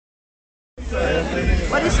What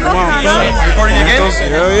are you smoking on, dog? Recording your games?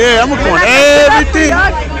 Hell yeah, I'm recording everything.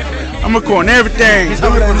 I'm recording everything.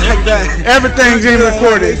 Everything's in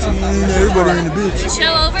recorded. Everybody in the bitch.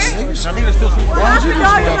 Show over? I think there's still some.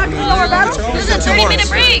 This is a 30-minute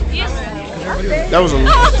break. That was a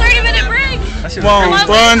 30-minute break. long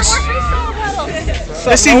Funds.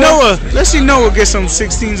 Let's see Noah. Let's see Noah get some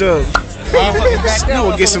 16s up.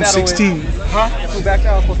 Noah get some 16. Huh? Who backed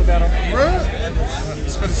out? Supposed to battle.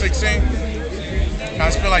 Spit a 16. Can I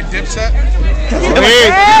spit like Dipset? Hey,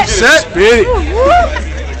 Dipset. Spit it.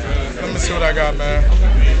 Let me see what I got, man.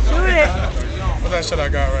 Shoot it. What that shit I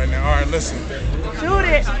got right now? All right, listen. Shoot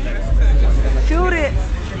it. Shoot it.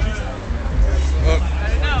 Look.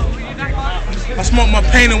 I smoke my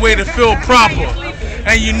pain away to feel proper.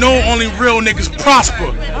 And you know only real niggas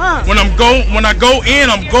prosper. When I go in,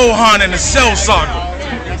 I'm Gohan in the cell saga.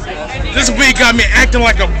 This week got me acting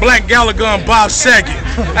like a Black Gallagher and Bob Saget.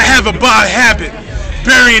 I have a bad habit,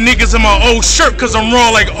 burying niggas in my old shirt cause I'm raw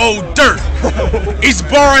like old dirt. Each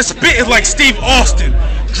bar I spit is like Steve Austin,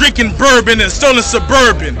 drinking bourbon and stolen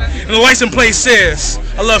Suburban. And the license plate says,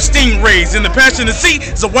 I love stingrays, and the passenger seat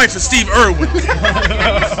is the wife of Steve Irwin.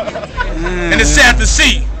 And it's sad to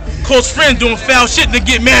see close friends doing foul shit to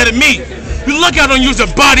get mad at me. You look out on use a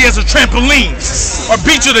body as a trampoline, or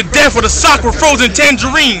beat you to death with a sock with frozen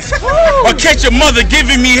tangerines, or catch your mother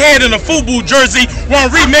giving me head in a FUBU jersey while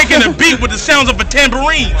I'm remaking a beat with the sounds of a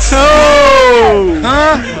tambourine.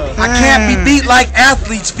 I can't be beat like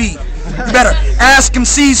athletes' feet. You better ask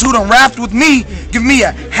MCs who done rapped with me. Give me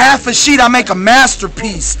a half a sheet, I make a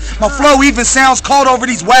masterpiece. My flow even sounds cold over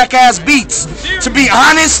these whack-ass beats. To be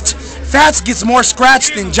honest, Fatz gets more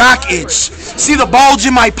scratch than jock itch. See the bulge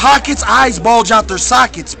in my pockets? Eyes bulge out their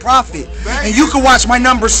sockets. Profit. And you can watch my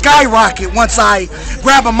numbers skyrocket once I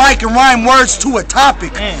grab a mic and rhyme words to a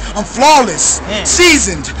topic. I'm flawless,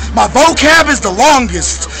 seasoned. My vocab is the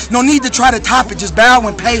longest. No need to try to top it. Just bow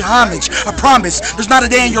and pay homage. I promise. There's not a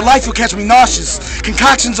day in your life you'll catch me nauseous.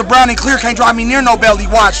 Concoctions of brown and clear can't drive me near no belly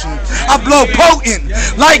washing. I blow potent.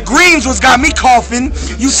 Like greens was got me coughing.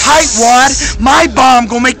 You tight wad. My bomb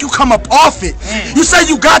gonna make you come up off it. You say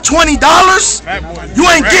you got $20? You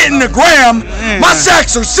ain't getting a gram. My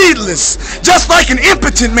sacks are seedless, just like an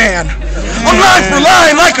impotent man. I'm line for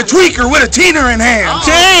line like a tweaker with a teener in hand.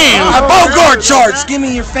 Damn. I Bogart charts. Give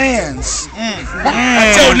me your fans.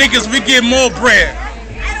 I tell niggas we get more bread.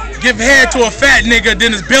 Give head to a fat nigga,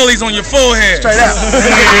 then his belly's on your forehead. Straight out.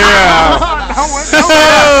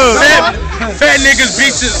 Fat niggas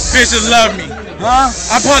bitches love me.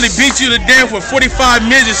 I probably beat you to death with 45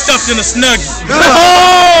 midgets stuffed in a snuggie.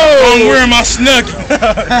 I'm wearing my snuggie.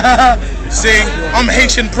 See, I'm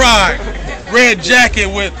Haitian pride. Red jacket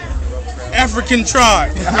with African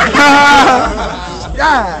tribe.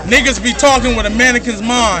 Niggas be talking with a mannequin's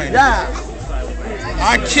mind.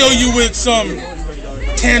 I kill you with some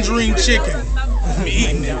tangerine chicken. I'm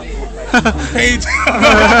eating it. Let's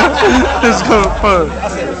go fun.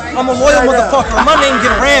 I'm a loyal motherfucker. My name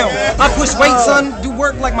get around. I push weight, son. Do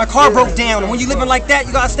work like my car broke down. And when you living like that,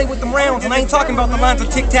 you gotta stay with them rounds. And I ain't talking about the lines of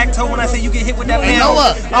tic-tac-toe when I say you get hit with that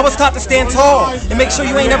pound. I was taught to stand tall and make sure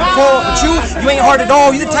you ain't ever fall. But you ain't hard at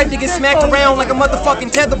all. You the type to get smacked around like a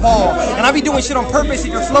motherfucking tetherball. And I be doing shit on purpose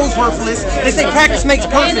and your flow's worthless. They say practice makes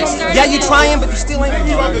perfect. Yeah, you trying, but you still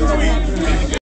ain't.